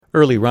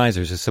Early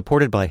Risers is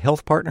supported by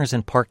Health Partners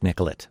in Park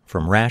Nicollet.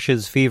 From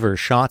rashes, fever,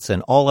 shots,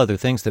 and all other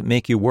things that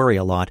make you worry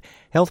a lot,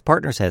 Health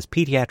Partners has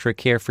pediatric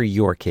care for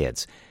your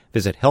kids.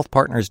 Visit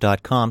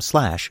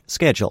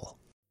healthpartners.com/schedule.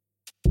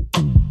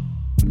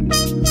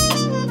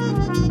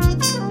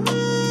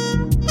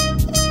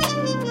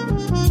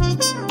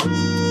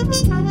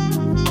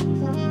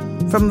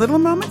 From Little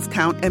Moments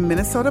Count and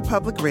Minnesota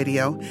Public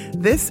Radio,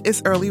 this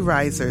is Early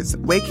Risers,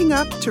 waking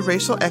up to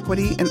racial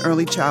equity in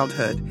early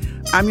childhood.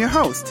 I'm your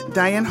host,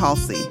 Diane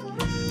Halsey.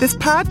 This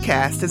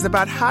podcast is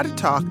about how to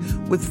talk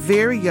with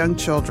very young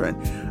children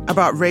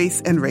about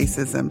race and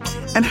racism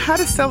and how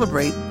to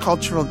celebrate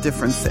cultural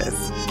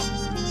differences.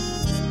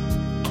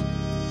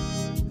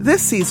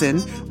 This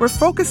season, we're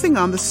focusing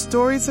on the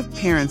stories of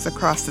parents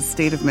across the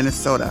state of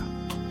Minnesota.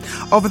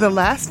 Over the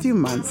last few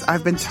months,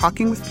 I've been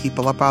talking with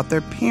people about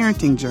their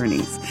parenting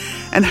journeys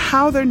and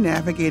how they're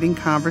navigating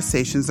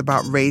conversations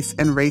about race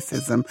and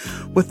racism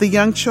with the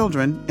young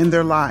children in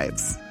their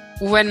lives.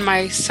 When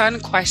my son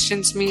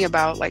questions me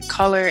about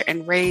color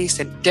and race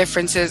and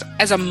differences,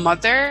 as a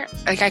mother,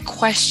 I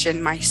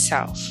question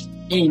myself.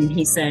 And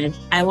he said,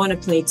 I want to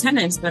play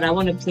tennis, but I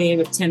want to play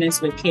with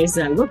tennis with kids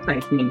that look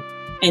like me.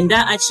 And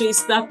that actually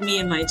stopped me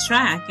in my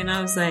track. And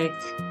I was like,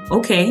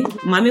 okay,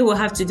 mommy will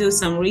have to do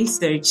some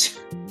research.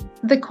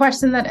 The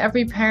question that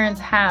every parent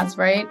has,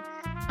 right?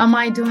 Am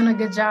I doing a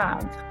good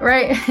job,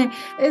 right?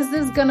 Is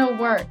this going to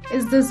work?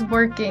 Is this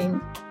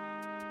working?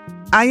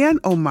 Ayan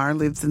Omar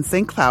lives in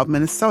St. Cloud,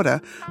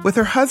 Minnesota, with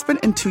her husband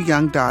and 2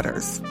 young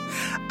daughters.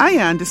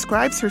 Ayan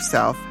describes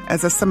herself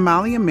as a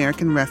Somali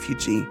American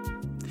refugee.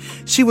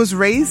 She was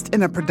raised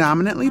in a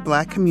predominantly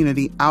Black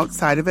community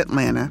outside of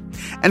Atlanta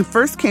and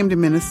first came to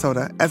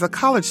Minnesota as a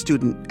college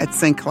student at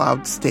St.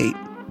 Cloud State.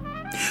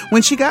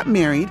 When she got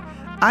married,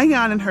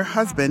 Ayan and her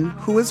husband,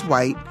 who is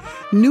white,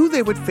 knew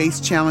they would face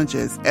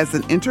challenges as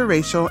an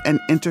interracial and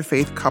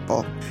interfaith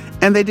couple,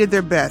 and they did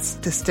their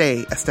best to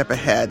stay a step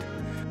ahead.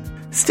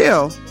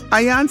 Still,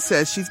 Ayan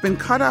says she's been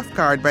caught off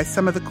guard by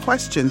some of the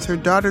questions her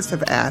daughters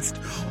have asked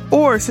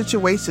or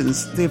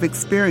situations they've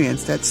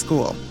experienced at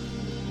school.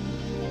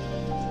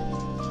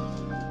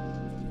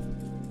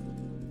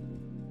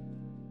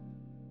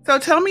 So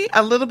tell me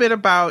a little bit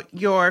about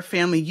your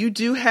family. You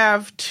do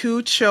have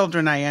 2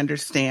 children, I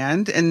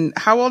understand. And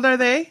how old are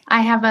they?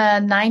 I have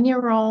a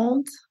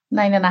 9-year-old,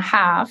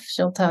 9.5,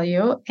 she'll tell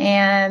you.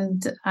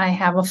 And I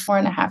have a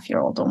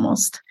 4.5-year-old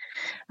almost.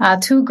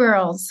 2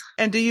 girls.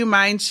 And do you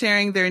mind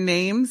sharing their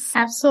names?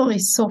 Absolutely.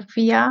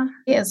 Sophia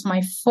is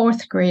my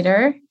 4th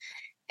grader.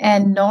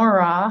 And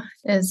Nora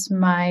is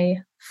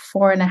my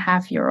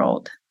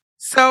 4.5-year-old.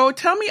 So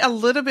tell me a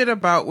little bit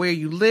about where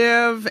you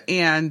live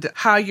and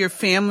how your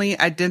family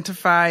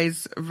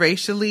identifies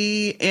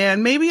racially,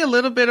 and maybe a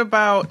little bit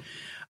about,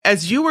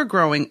 as you were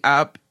growing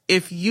up,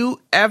 if you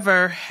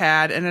ever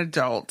had an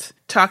adult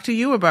talk to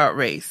you about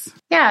race.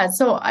 Yeah,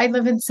 so I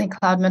live in St.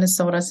 Cloud,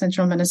 Minnesota,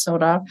 central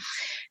Minnesota,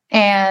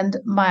 and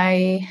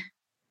my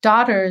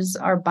daughters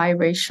are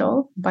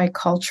biracial,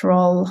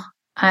 bicultural.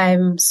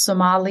 I'm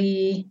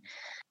Somali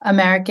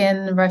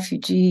American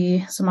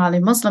refugee, Somali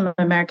Muslim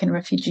American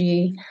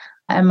refugee.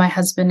 And my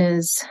husband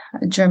is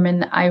a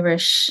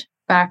German-Irish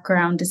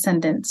background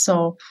descendant.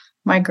 So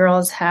my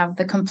girls have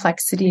the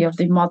complexity of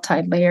the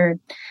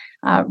multi-layered,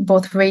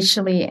 both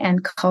racially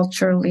and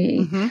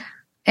culturally. Mm-hmm.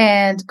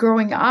 And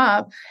growing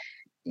up,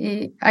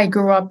 I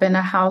grew up in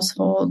a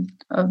household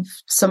of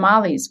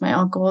Somalis. My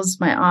uncles,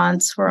 my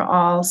aunts were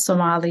all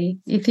Somali,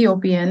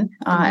 Ethiopian,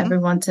 every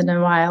once in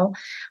a while,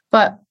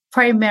 but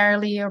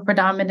primarily or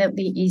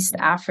predominantly East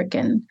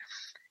African.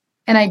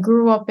 And I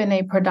grew up in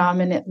a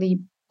predominantly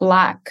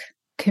Black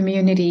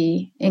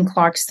community in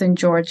Clarkston,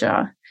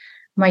 Georgia.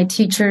 My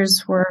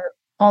teachers were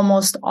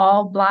almost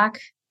all Black.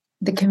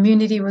 The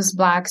community was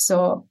Black.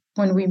 So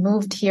when we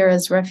moved here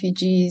as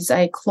refugees,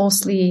 I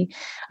closely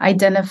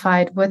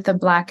identified with the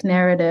Black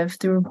narrative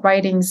through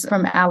writings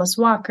from Alice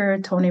Walker,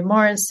 Toni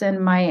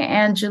Morrison, Maya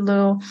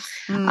Angelou,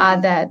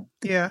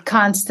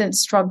 constant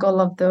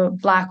struggle of the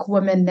Black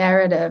woman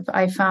narrative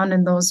I found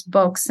in those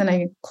books, and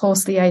I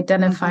closely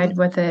identified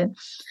with it.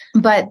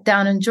 But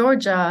down in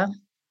Georgia,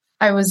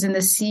 I was in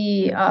the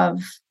sea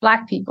of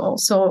Black people.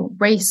 So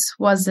race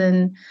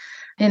wasn't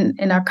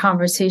in our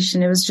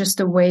conversation. It was just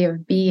a way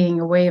of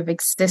being, a way of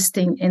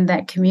existing in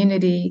that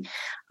community.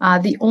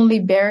 The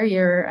only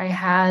barrier I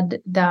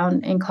had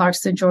down in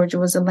Clarkston, Georgia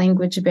was a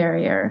language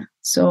barrier.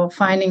 So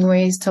finding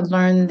ways to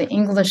learn the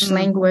English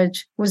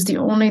language was the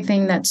only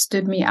thing that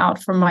stood me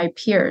out from my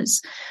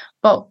peers.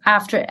 But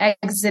after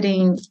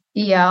exiting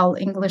EL,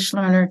 English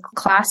learner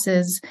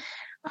classes,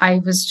 I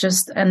was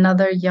just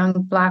another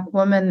young Black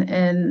woman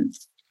in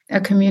a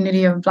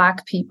community of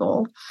Black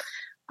people.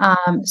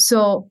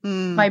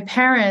 My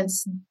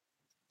parents,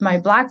 my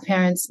Black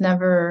parents,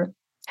 never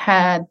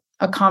had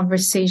a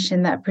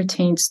conversation that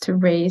pertains to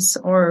race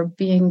or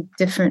being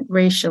different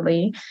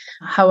racially.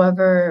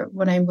 However,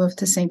 when I moved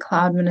to St.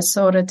 Cloud,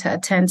 Minnesota to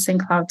attend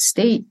St. Cloud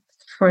State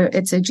for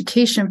its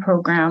education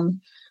program,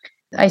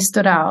 I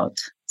stood out.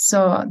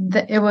 So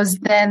it was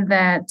then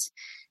that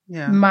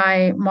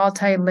my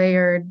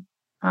multi-layered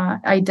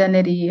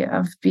identity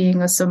of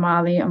being a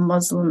Somali, a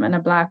Muslim, and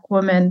a Black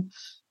woman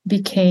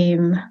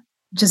became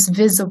just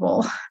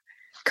visible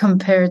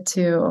compared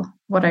to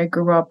what I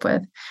grew up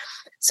with.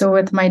 So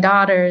with my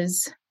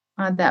daughters,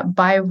 that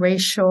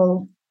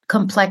biracial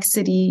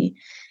complexity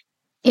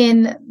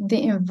in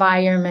the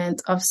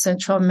environment of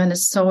central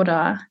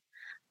Minnesota,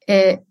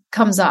 it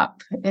comes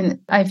up.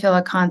 And I feel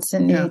a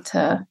constant need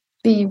to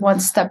be one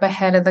step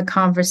ahead of the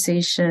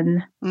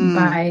conversation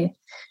by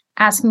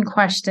asking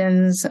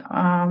questions.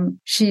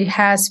 She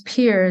has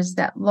peers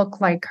that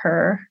look like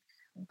her,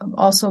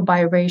 also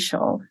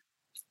biracial,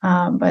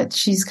 but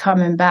she's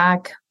coming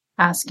back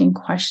asking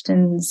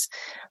questions.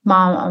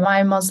 Mom, am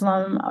I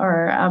Muslim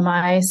or am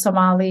I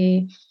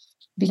Somali?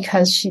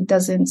 Because she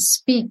doesn't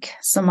speak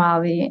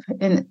Somali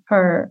and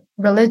her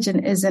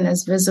religion isn't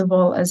as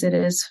visible as it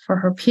is for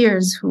her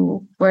peers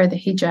who wear the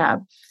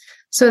hijab.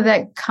 So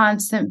that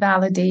constant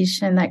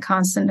validation, that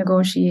constant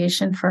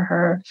negotiation for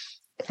her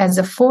as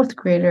a fourth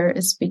grader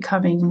is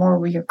becoming more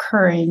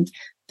reoccurring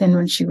than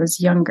when she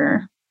was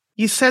younger.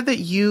 You said that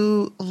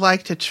you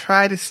like to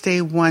try to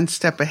stay one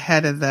step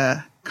ahead of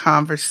the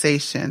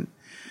conversation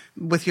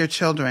with your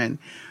children.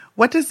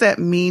 What does that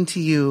mean to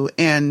you?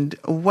 And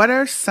what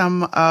are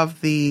some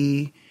of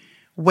the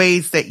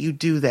ways that you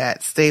do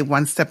that, stay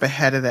one step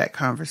ahead of that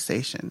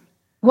conversation?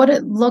 What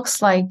it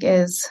looks like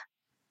is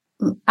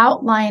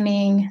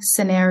outlining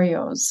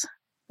scenarios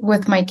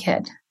with my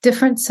kid,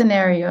 different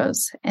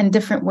scenarios and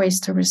different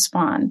ways to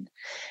respond.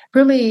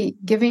 Really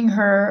giving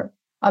her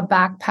a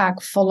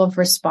backpack full of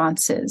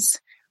responses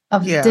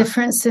of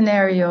different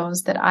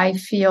scenarios that I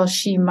feel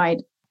she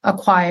might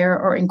acquire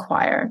or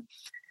inquire.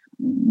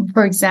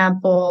 For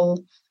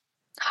example,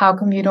 how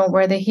come you don't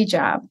wear the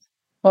hijab?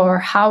 Or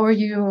how are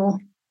you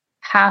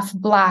half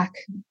Black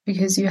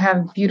because you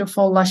have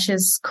beautiful,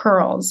 luscious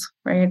curls,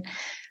 right?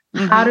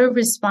 How to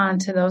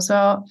respond to those.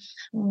 So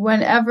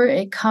whenever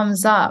it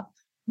comes up,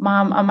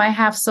 Mom, am I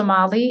half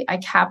Somali? I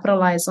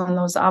capitalize on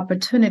those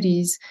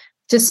opportunities,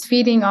 just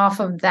feeding off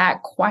of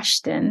that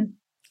question.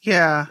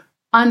 Yeah.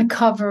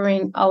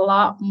 Uncovering a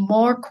lot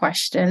more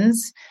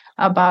questions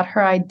about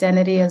her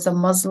identity as a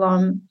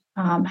Muslim,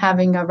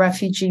 having a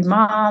refugee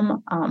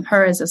mom,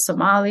 her as a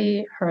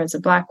Somali, her as a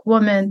Black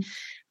woman,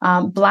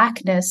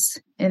 Blackness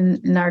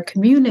in our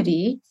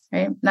community,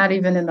 right? Not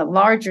even in the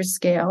larger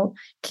scale,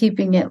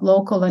 keeping it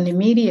local and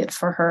immediate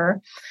for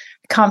her.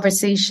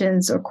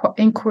 Conversations or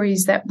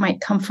inquiries that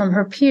might come from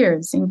her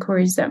peers,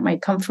 inquiries that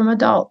might come from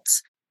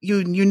adults.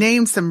 You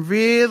named some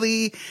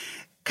really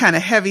kind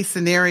of heavy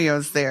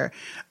scenarios there.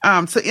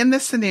 So in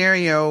this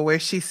scenario where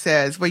she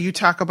says, where you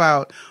talk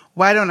about,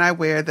 why don't I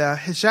wear the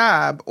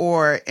hijab,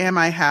 or am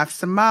I half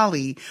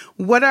Somali?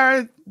 What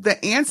are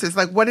the answers?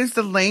 Like, what is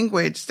the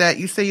language that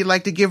you say you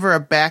like to give her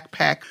a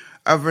backpack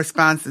of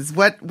responses?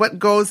 What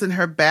goes in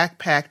her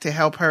backpack to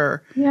help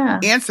her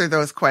answer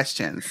those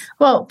questions?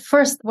 Well,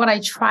 first, what I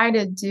try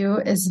to do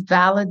is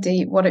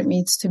validate what it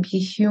means to be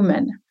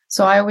human.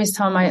 So I always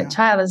tell my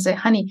child, I say,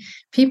 honey,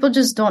 people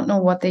just don't know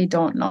what they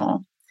don't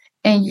know.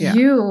 And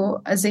you,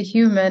 as a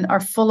human, are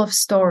full of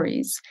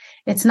stories.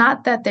 It's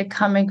not that they're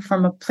coming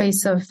from a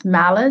place of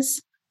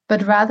malice,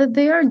 but rather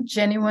they are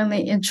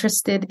genuinely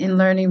interested in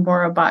learning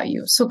more about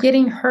you. So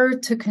getting her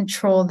to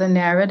control the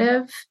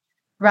narrative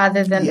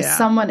rather than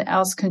someone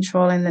else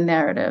controlling the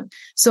narrative.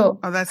 So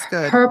that's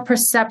good. Her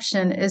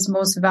perception is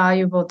most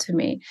valuable to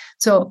me.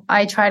 So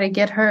I try to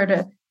get her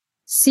to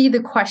see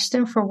the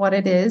question for what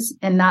it is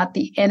and not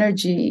the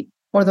energy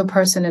or the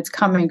person it's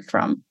coming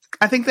from.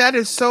 I think that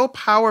is so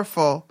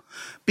powerful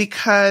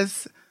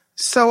because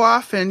so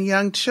often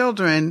young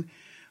children,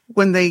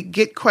 when they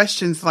get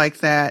questions like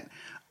that,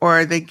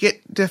 or they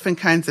get different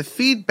kinds of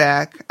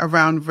feedback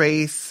around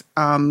race,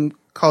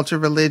 culture,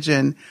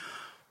 religion,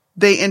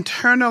 they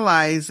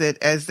internalize it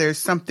as there's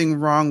something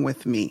wrong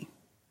with me.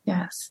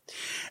 Yes.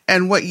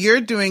 And what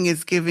you're doing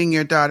is giving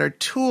your daughter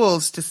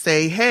tools to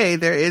say, hey,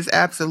 there is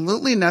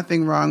absolutely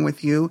nothing wrong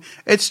with you.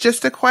 It's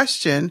just a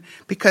question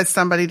because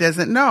somebody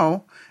doesn't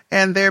know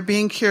and they're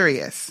being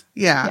curious.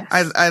 Yeah,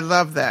 yes. I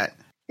love that.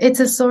 It's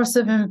a source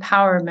of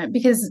empowerment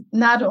because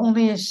not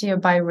only is she a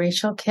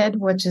biracial kid,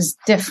 which is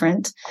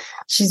different,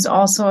 she's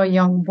also a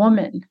young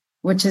woman,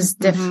 which is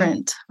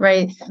different,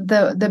 right?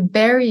 The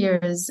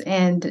barriers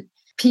and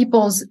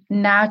people's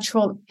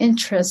natural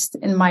interest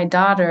in my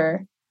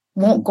daughter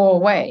won't go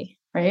away,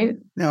 right?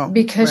 No.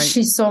 Because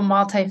she's so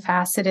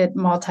multifaceted,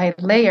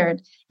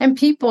 multi-layered, and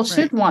people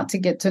should want to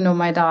get to know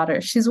my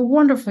daughter. She's a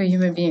wonderful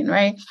human being,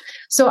 right?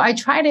 So I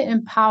try to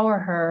empower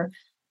her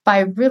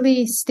by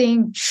really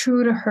staying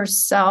true to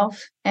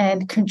herself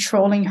and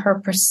controlling her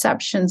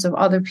perceptions of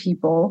other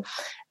people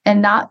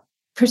and not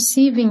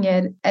perceiving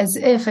it as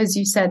if, as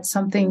you said,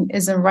 something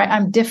isn't right.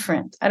 I'm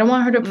different. I don't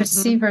want her to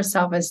perceive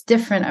herself as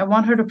different. I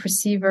want her to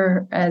perceive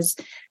her as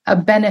a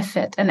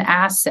benefit, an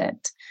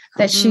asset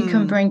that she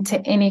can bring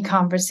to any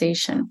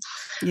conversation.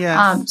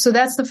 Yeah. So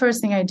that's the first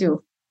thing I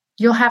do.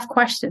 you'll have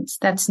questions.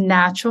 That's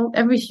natural.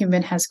 Every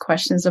human has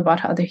questions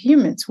about other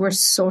humans. We're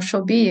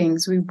social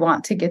beings. We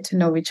want to get to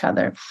know each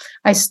other.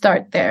 I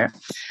start there.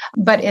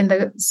 But in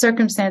the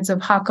circumstance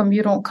of how come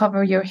you don't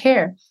cover your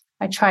hair,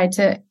 I try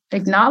to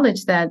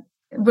acknowledge that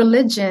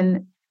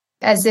religion,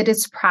 as it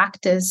is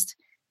practiced,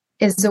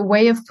 is a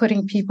way of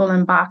putting people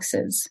in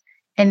boxes.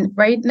 And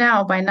right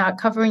now, by not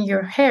covering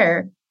your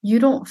hair, you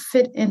don't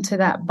fit into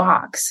that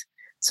box.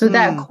 So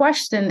that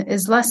question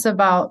is less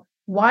about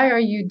why are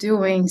you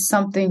doing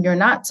something you're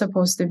not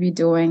supposed to be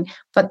doing,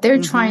 but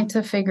they're trying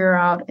to figure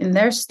out in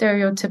their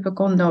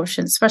stereotypical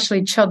notion,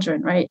 especially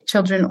children, right?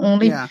 Children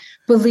only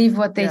believe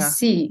what they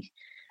see.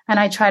 And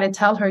I try to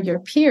tell her, your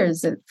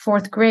peers at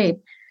fourth grade,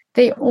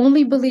 they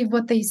only believe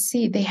what they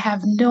see. They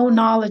have no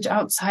knowledge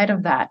outside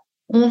of that.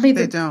 Only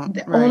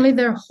only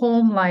their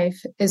home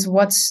life is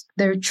what's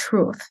their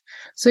truth.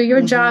 So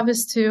your job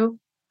is to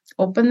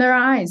open their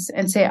eyes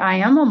and say, I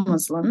am a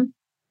Muslim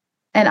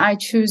and I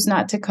choose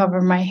not to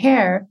cover my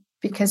hair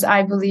because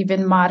I believe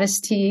in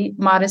modesty.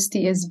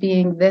 Modesty is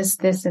being this,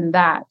 this, and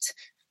that.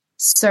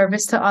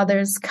 Service to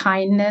others,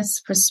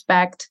 kindness,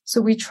 respect.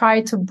 So we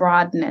try to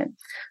broaden it.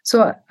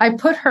 So I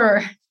put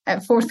her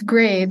at fourth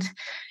grade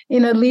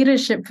in a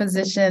leadership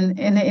position,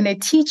 in a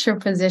teacher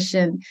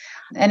position.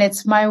 And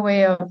it's my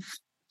way of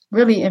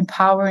really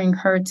empowering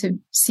her to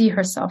see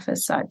herself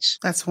as such.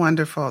 That's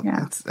wonderful.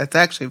 Yeah. That's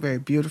actually very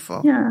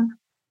beautiful. Yeah.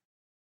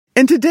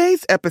 In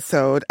today's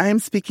episode, I am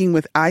speaking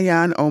with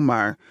Ayan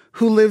Omar,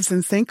 who lives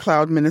in St.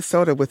 Cloud,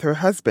 Minnesota with her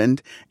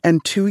husband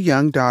and 2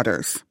 young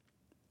daughters.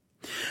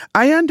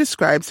 Ayan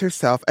describes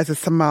herself as a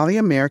Somali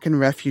American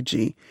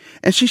refugee,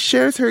 and she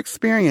shares her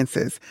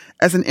experiences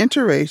as an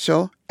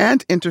interracial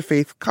and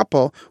interfaith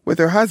couple with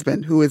her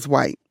husband, who is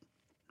white.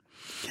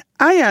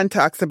 Ayan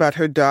talks about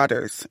her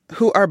daughters,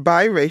 who are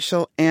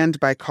biracial and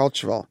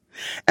bicultural,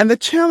 and the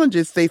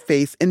challenges they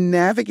face in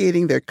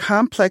navigating their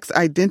complex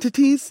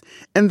identities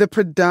in the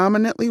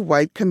predominantly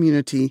white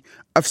community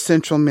of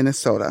central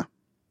Minnesota.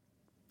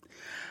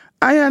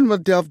 Ayan will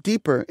delve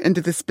deeper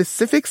into the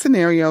specific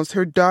scenarios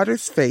her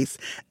daughters face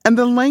and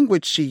the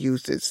language she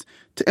uses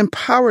to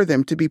empower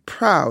them to be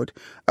proud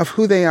of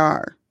who they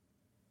are.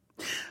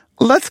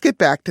 Let's get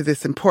back to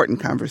this important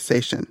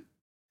conversation.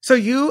 So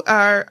you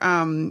are,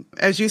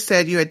 as you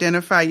said, you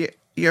identify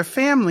your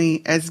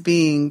family as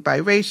being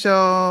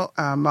biracial,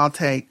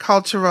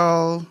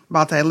 multicultural,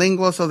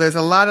 multilingual. So there's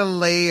a lot of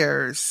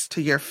layers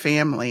to your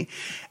family.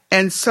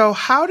 And so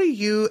how do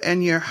you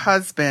and your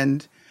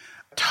husband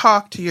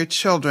talk to your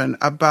children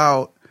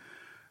about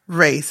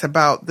race,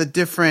 about the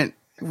different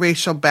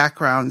racial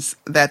backgrounds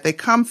that they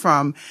come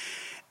from?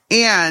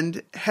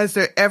 And has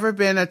there ever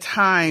been a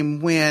time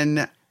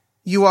when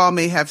you all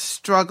may have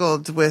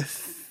struggled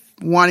with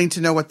wanting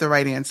to know what the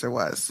right answer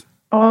was?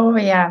 Oh,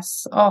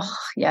 yes. Oh,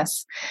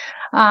 yes.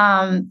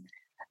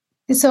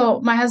 So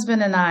my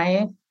husband and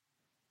I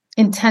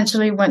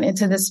intentionally went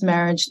into this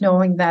marriage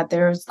knowing that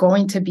there's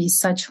going to be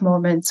such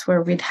moments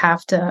where we'd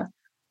have to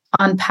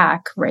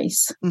unpack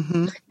race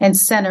and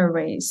center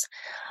race.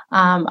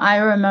 I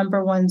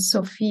remember when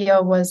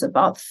Sophia was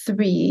about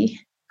 3,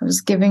 I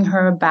was giving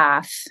her a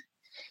bath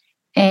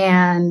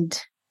and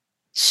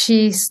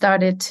she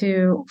started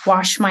to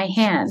wash my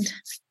hand.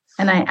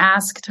 And I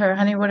asked her,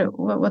 honey,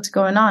 what's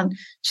going on?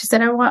 She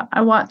said,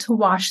 I want to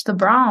wash the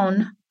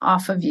brown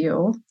off of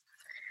you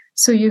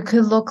so you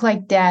could look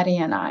like daddy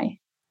and I.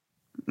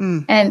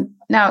 And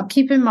now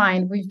keep in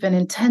mind, we've been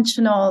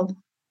intentional.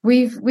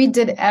 We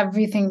did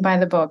everything by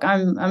the book.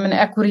 I'm an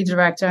equity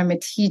director. I'm a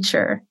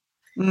teacher.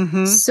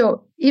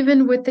 So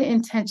even with the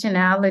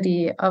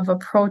intentionality of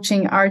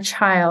approaching our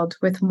child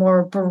with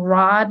more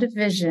broad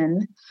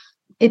vision,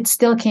 it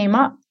still came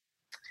up.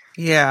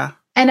 Yeah.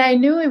 And I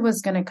knew it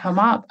was going to come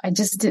up. I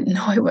just didn't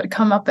know it would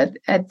come up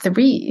at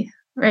 3,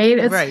 right?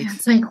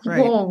 It's like,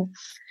 whoa.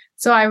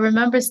 So I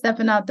remember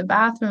stepping out the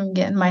bathroom,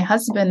 getting my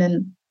husband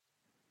and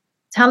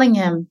telling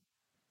him,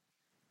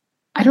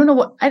 I don't know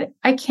what,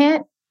 I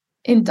can't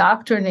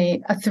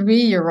indoctrinate a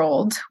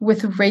 3-year-old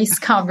with race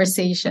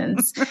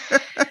conversations.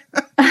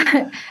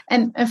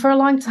 and for a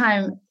long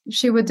time,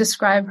 she would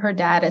describe her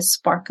dad as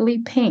sparkly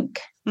pink.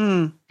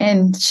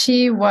 And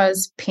she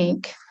was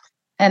pink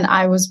and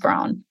I was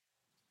brown.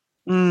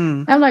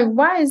 I'm like,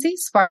 why is he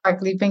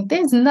sparkly pink?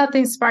 There's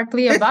nothing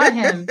sparkly about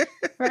him,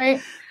 right?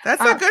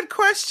 That's a good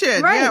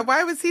question. Right. Yeah,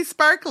 why was he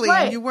sparkly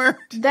and you weren't?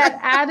 That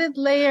added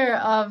layer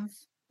of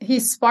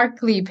he's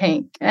sparkly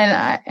pink.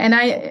 And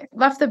I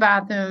left the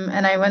bathroom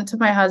and I went to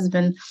my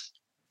husband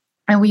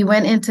and we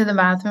went into the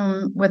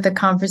bathroom with a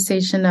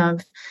conversation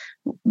of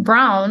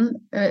brown,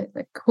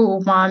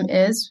 who mom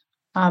is.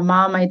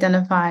 Mom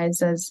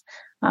identifies as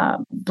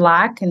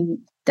Black and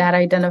Dad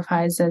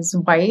identifies as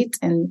white,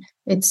 and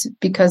it's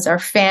because our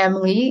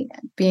family,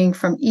 being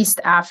from East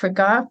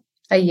Africa,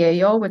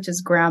 Ayeyo, which is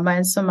grandma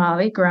in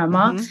Somali,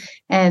 grandma,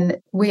 and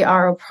we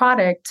are a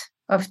product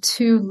of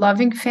 2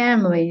 loving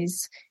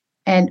families.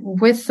 And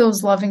with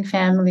those loving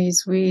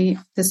families, we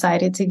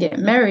decided to get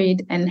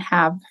married and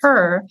have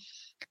her.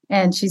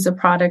 And she's a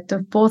product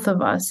of both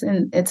of us.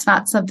 And it's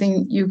not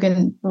something you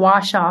can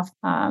wash off.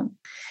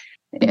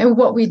 And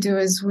what we do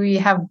is we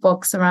have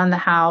books around the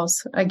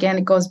house. Again,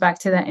 it goes back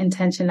to that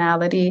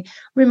intentionality,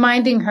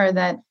 reminding her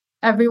that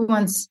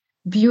everyone's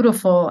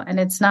beautiful and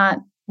it's not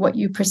what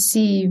you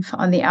perceive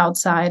on the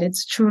outside.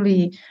 It's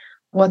truly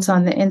what's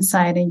on the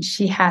inside. And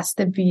she has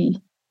to be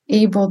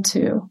able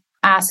to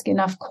ask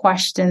enough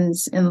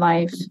questions in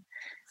life.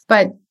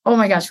 But, oh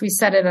my gosh, we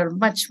said it at a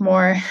much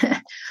more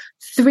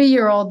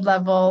 3-year-old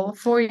level,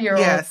 4-year-old.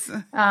 Yes,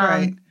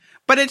 right.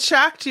 But it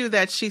shocked you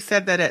that she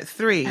said that at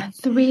 3. At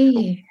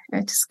 3.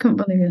 I just couldn't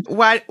believe it.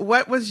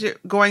 What was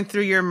going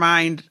through your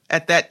mind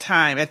at that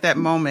time, at that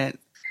moment,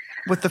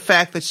 with the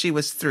fact that she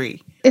was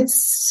 3?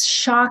 It's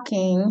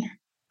shocking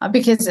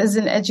because as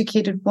an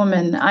educated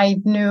woman, I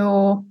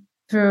knew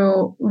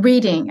through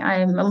reading.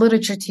 I'm a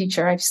literature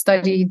teacher. I've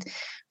studied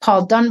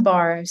Paul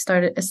Dunbar. I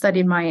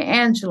studied Maya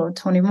Angelou,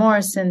 Toni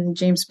Morrison,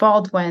 James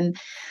Baldwin.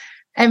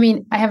 I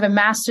mean, I have a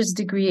master's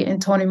degree in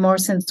Toni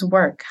Morrison's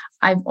work.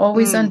 I've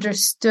always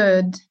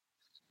understood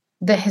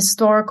the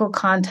historical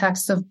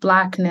context of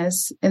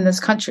Blackness in this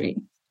country.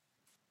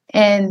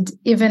 And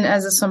even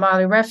as a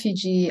Somali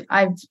refugee,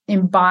 I've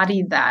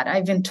embodied that.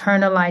 I've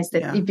internalized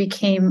it. Yeah. It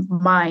became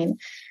mine.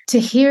 To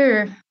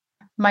hear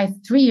my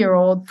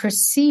 3-year-old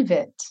perceive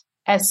it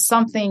as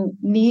something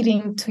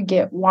needing to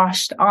get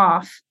washed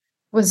off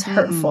was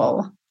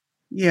hurtful.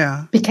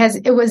 Yeah. Because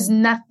it was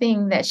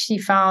nothing that she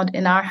found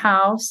in our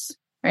house,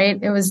 right?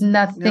 It was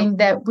nothing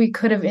that we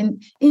could have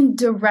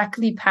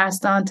indirectly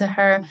passed on to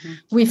her.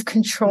 We've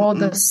controlled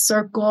the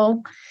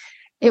circle.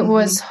 It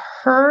was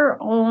her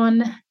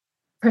own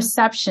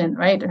perception,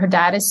 right? Her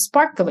dad is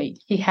sparkly.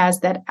 He has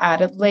that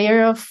added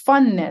layer of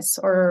funness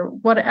or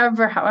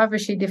whatever, however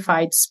she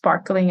defined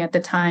sparkling at the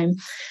time.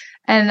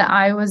 And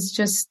I was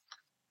just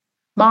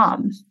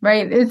mom,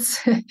 right?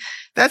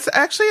 That's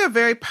actually a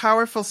very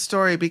powerful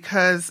story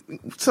because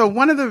so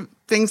one of the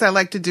things I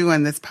like to do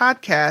on this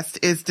podcast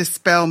is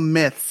dispel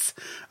myths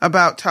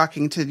about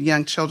talking to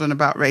young children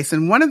about race.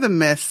 And one of the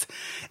myths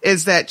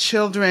is that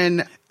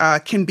children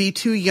can be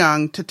too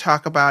young to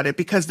talk about it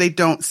because they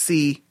don't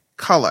see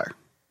color.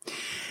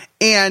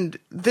 And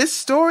this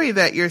story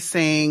that you're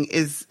saying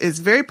is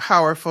very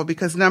powerful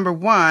because number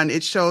one,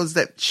 it shows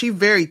that she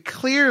very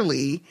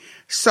clearly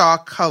saw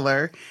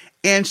color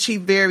and she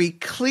very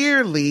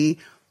clearly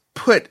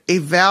put a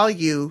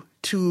value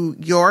to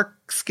your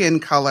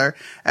skin color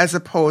as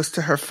opposed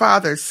to her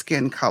father's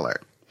skin color.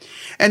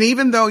 And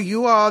even though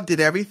you all did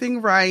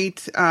everything right,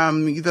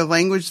 the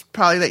language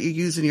probably that you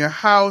use in your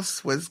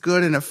house was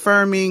good and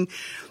affirming,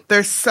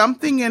 there's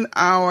something in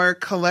our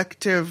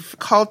collective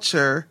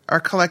culture, our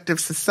collective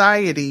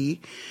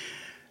society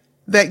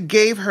that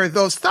gave her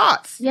those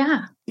thoughts.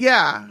 Yeah.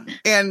 Yeah.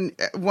 And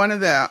one of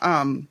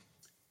the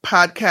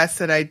podcasts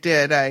that I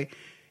did, I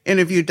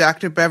interviewed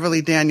Dr.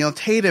 Beverly Daniel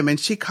Tatum, and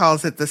she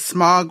calls it the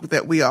smog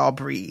that we all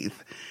breathe.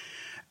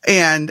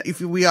 And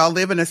if we all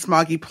live in a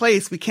smoggy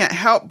place, we can't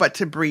help but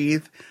to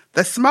breathe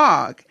the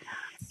smog.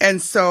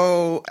 And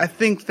so I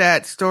think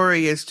that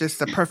story is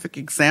just a perfect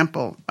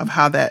example of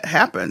how that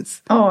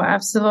happens. Oh,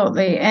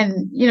 absolutely.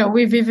 And, you know,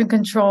 we've even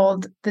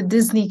controlled the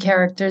Disney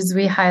characters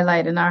we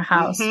highlight in our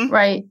house,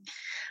 right?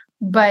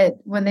 But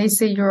when they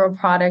say you're a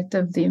product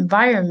of the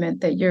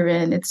environment that you're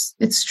in,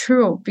 it's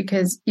true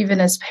because even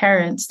as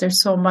parents,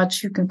 there's so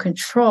much you can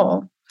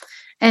control.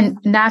 And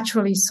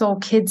naturally, so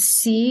kids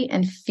see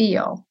and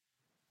feel.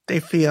 They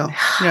feel,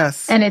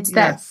 yes. And it's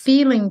that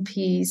feeling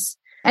piece.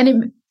 And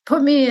it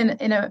put me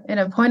in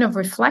a point of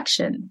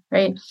reflection,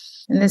 right?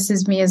 And this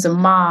is me as a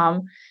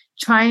mom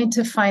trying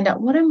to find out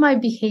what in my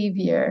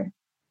behavior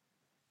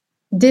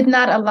did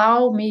not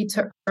allow me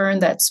to earn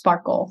that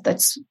sparkle,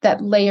 that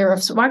layer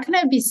of, why can't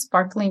I be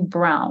sparkling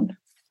brown?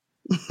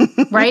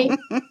 Right?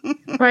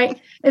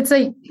 Right? It's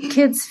like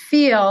kids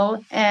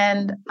feel,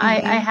 and I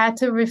had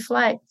to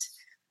reflect,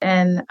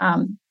 and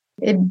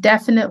it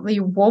definitely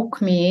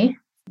woke me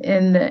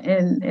in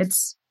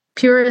its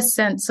purest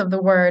sense of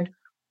the word,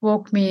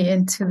 woke me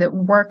into the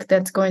work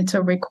that's going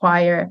to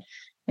require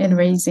in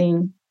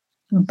raising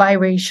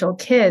biracial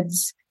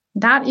kids,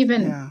 not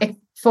even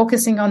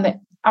focusing on the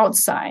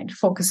outside,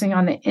 focusing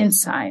on the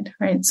inside,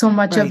 right? So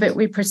much of it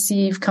we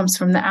perceive comes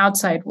from the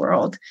outside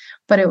world,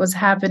 but it was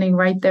happening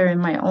right there in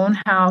my own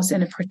house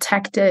in a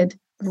protected,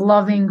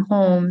 loving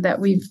home that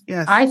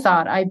I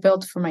thought I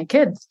built for my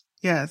kids.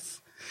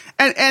 Yes.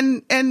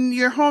 And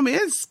your home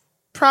is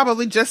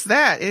probably just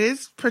that. It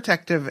is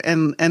protective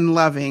and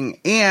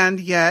loving, and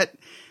yet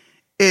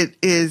it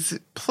is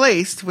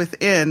placed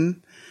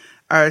within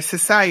our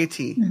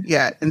society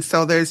yet. And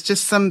so there's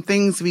just some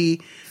things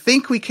we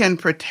think we can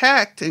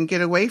protect and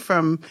get away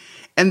from.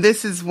 And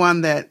this is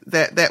one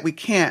that we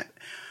can't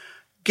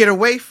get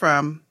away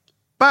from.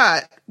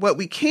 But what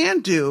we can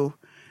do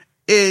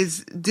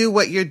is do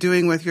what you're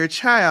doing with your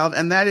child,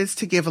 and that is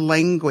to give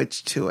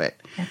language to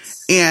it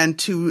and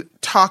to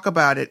talk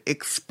about it,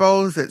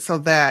 expose it so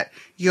that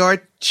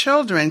your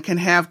children can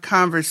have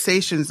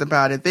conversations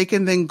about it. They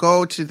can then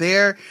go to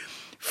their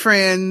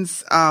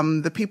friends,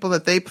 the people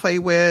that they play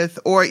with,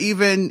 or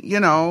even,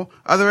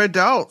 other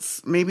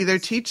adults, maybe their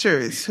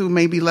teachers who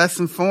may be less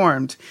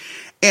informed,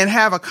 and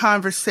have a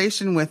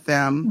conversation with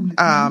them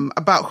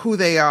about who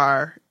they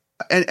are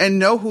and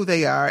know who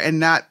they are and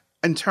not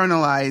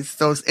internalize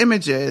those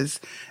images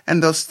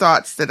and those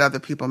thoughts that other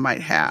people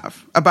might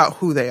have about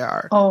who they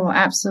are. Oh,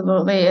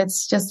 absolutely.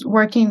 It's just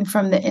working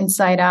from the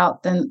inside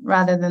out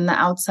rather than the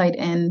outside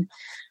in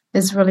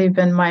has really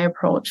been my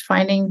approach,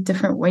 finding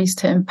different ways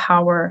to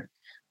empower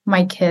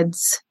my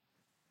kids.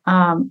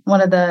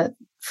 One of the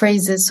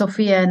phrases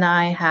Sophia and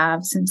I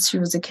have since she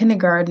was a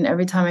kindergarten,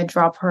 every time I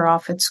drop her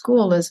off at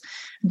school, is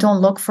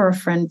don't look for a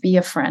friend, be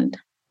a friend.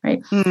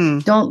 Right?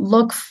 Don't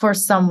look for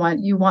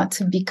someone. You want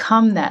to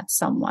become that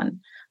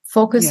someone.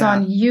 Focus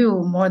on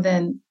you more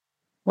than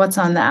what's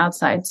on the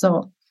outside.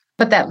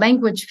 But that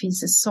language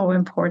piece is so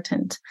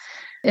important.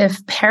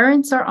 If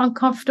parents are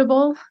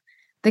uncomfortable,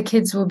 the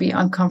kids will be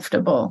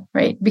uncomfortable,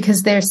 right?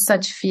 Because they're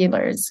such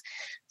feelers.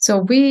 So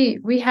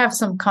we have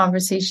some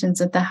conversations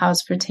at the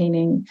house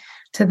pertaining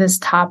to this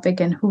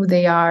topic and who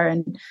they are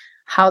and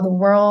how the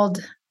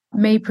world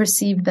may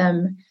perceive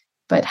them,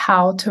 but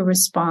how to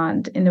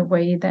respond in a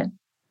way that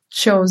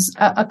shows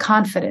a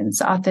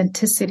confidence,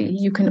 authenticity.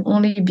 You can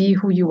only be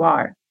who you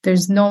are.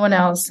 There's no one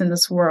else in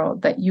this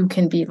world that you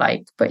can be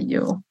like but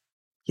you.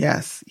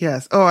 Yes,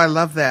 yes. Oh, I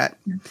love that.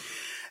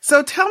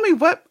 So tell me,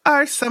 what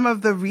are some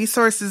of the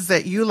resources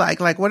that you like?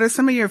 Like, what are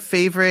some of your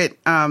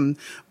favorite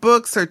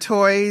books or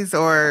toys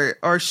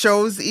or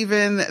shows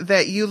even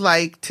that you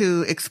like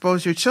to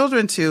expose your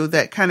children to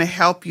that kind of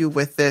help you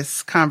with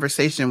this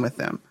conversation with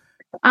them?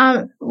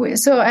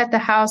 So at the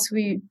house,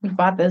 we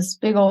bought this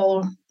big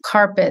old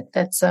carpet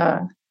that's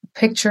a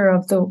picture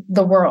of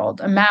the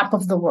world, a map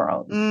of the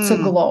world. It's a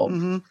globe.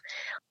 Mm-hmm.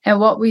 And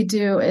what we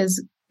do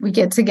is we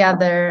get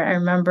together. I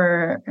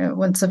remember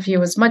when Sophia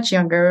was much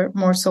younger,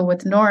 more so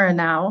with Nora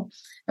now,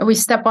 and we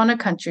step on a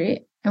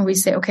country and we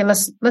say, okay,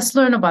 let's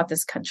learn about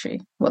this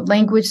country. What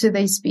language do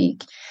they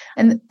speak?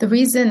 And the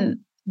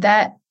reason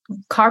that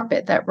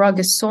carpet, that rug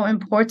is so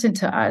important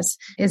to us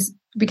is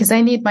because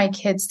I need my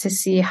kids to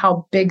see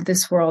how big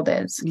this world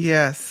is.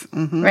 Yes.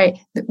 Mm-hmm. Right.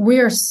 We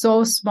are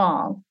so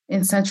small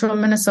in central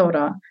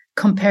Minnesota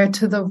compared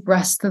to the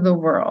rest of the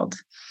world.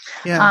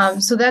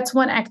 Yes. So that's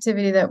one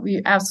activity that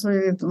we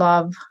absolutely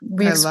love.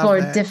 We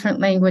explore different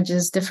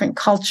languages, different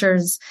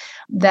cultures,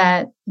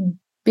 that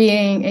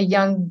being a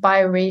young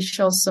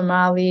biracial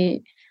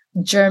Somali,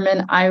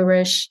 German,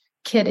 Irish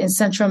kid in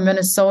central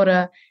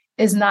Minnesota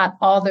is not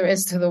all there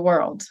is to the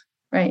world,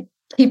 right?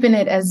 Keeping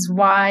it as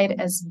wide,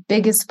 as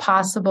big as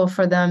possible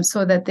for them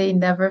so that they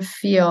never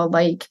feel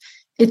like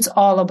it's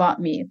all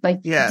about me,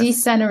 like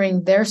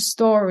decentering their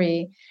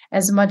story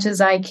as much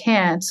as I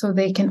can so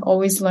they can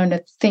always learn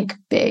to think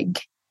big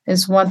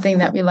is one thing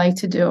that we like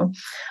to do.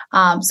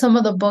 Some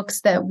of the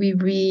books that we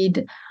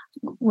read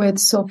with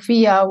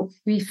Sophia,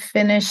 we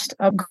finished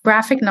a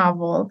graphic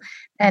novel,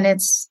 and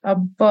it's a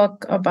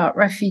book about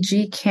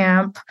refugee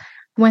camp,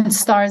 When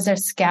Stars Are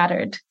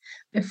Scattered.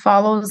 It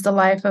follows the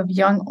life of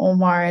young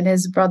Omar and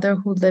his brother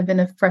who live in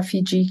a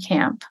refugee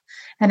camp.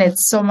 And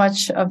it's so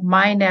much of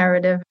my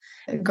narrative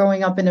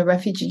growing up in a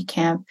refugee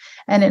camp.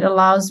 And it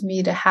allows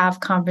me to have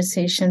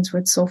conversations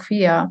with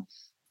Sophia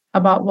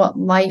about what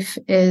life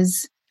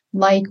is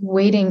like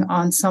waiting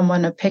on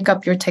someone to pick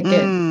up your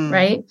ticket,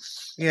 right?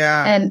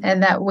 Yeah.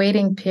 And that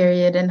waiting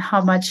period and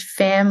how much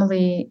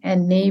family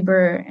and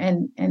neighbor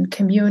and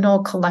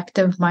communal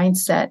collective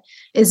mindset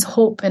is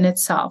hope in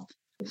itself.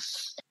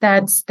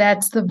 That's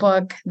the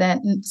book that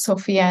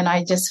Sophia and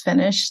I just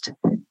finished,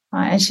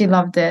 and she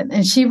loved it.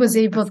 And she was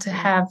able to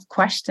have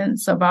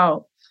questions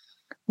about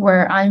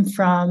where I'm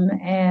from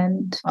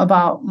and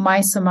about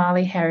my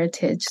Somali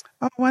heritage.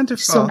 Oh,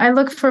 wonderful. So I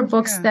look for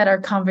books that are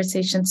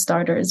conversation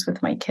starters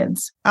with my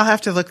kids. I'll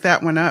have to look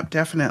that one up,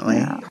 definitely.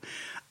 Yeah.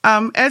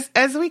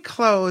 As we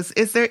close,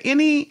 is there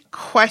any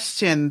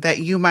question that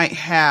you might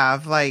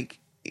have, like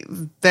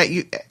that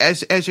you,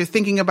 as you're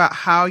thinking about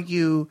how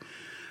you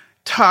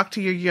talk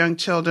to your young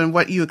children,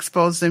 what you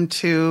expose them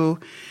to?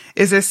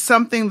 Is there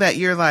something that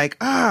you're like,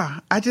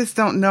 I just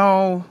don't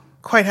know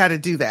quite how to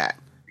do that?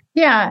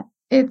 Yeah,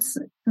 it's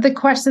the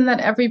question that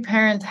every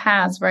parent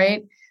has,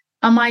 right?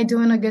 Am I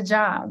doing a good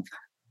job?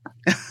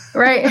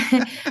 Right?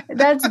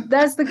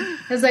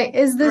 It's like,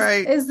 is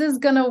this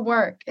gonna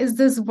work? Is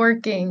this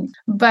working?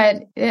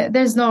 But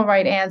there's no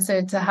right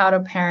answer to how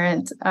to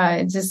parent.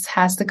 It just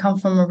has to come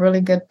from a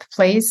really good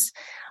place.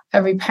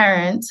 Every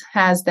parent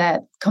has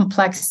that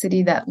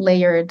complexity, that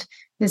layered.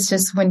 It's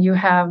just when you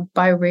have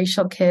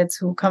biracial kids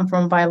who come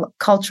from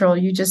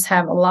bicultural, you just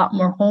have a lot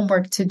more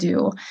homework to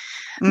do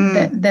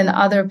than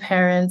other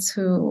parents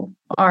who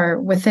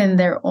are within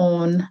their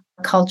own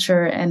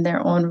culture and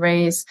their own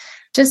race.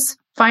 Just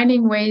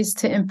finding ways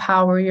to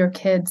empower your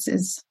kids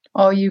is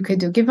all you could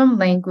do. Give them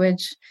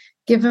language,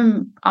 give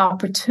them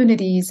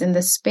opportunities in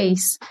the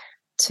space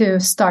to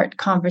start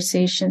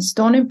conversations.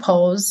 Don't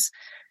impose.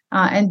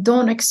 And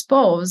don't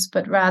expose,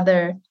 but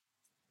rather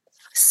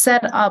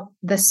set up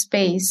the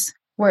space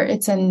where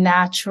it's a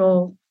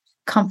natural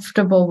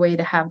comfortable way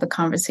to have the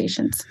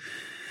conversations.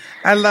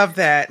 I love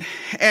that.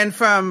 And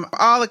from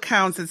all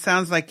accounts, it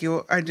sounds like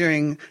you are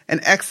doing an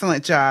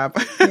excellent job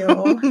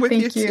with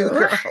your two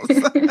girls.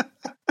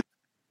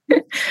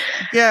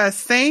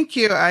 Yes, thank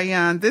you,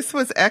 Ayan. This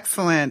was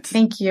excellent.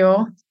 Thank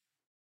you.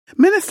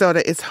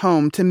 Minnesota is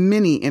home to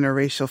many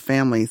interracial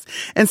families,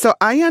 and so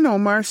Ayan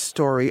Omar's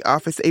story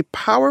offers a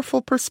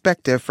powerful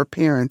perspective for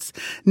parents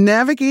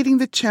navigating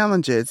the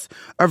challenges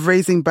of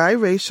raising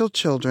biracial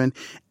children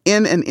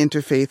in an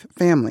interfaith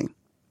family.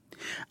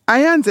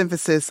 Ayan's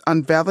emphasis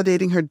on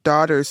validating her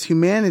daughter's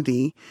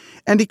humanity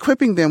and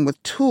equipping them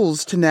with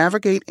tools to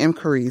navigate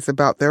inquiries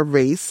about their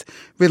race,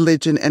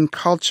 religion, and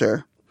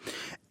culture,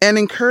 and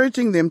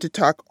encouraging them to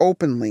talk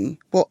openly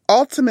will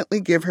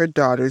ultimately give her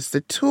daughters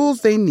the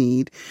tools they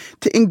need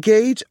to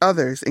engage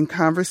others in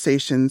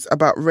conversations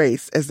about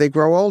race as they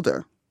grow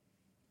older.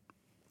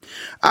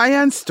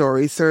 Ayan's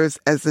story serves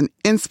as an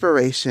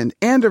inspiration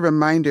and a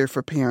reminder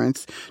for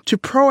parents to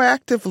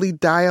proactively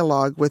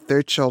dialogue with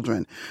their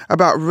children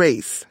about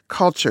race,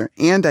 culture,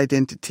 and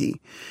identity,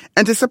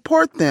 and to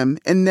support them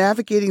in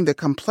navigating the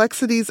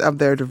complexities of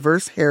their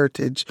diverse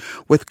heritage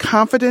with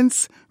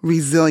confidence,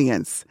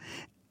 resilience,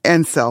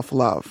 and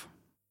self-love.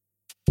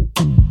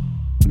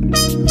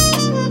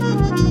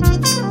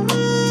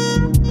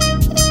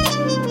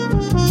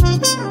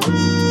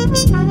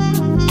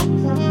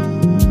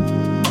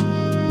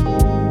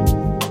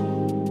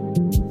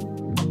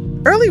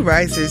 Early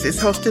Risers is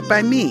hosted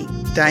by me,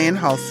 Diane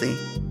Halsey.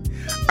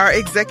 Our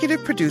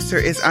executive producer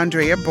is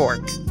Andrea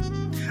Bork.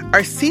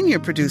 Our senior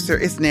producer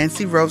is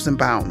Nancy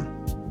Rosenbaum.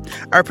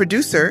 Our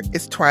producer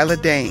is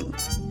Twyla Dane.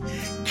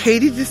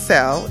 Katie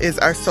DeSalle is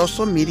our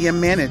social media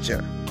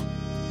manager.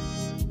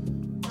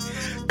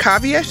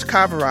 Kavyesh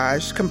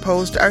Kavaraj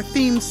composed our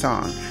theme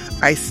song,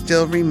 I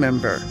Still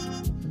Remember.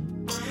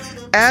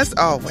 As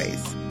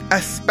always,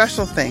 a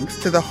special thanks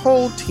to the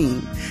whole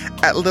team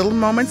at Little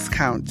Moments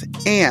Count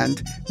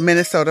and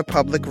Minnesota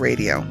Public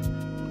Radio.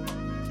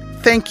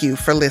 Thank you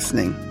for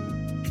listening.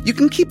 You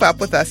can keep up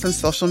with us on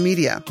social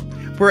media.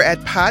 We're at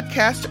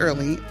Podcast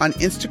Early on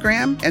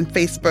Instagram and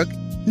Facebook.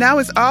 Now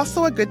is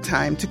also a good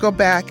time to go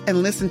back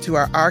and listen to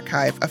our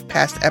archive of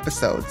past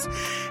episodes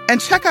and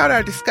check out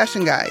our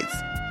discussion guides.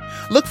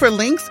 Look for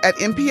links at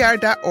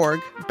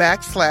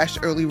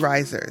npr.org/Early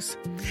Risers.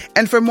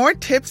 And for more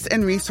tips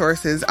and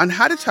resources on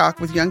how to talk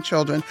with young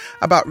children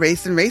about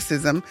race and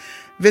racism,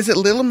 visit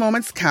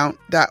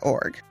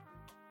littlemomentscount.org.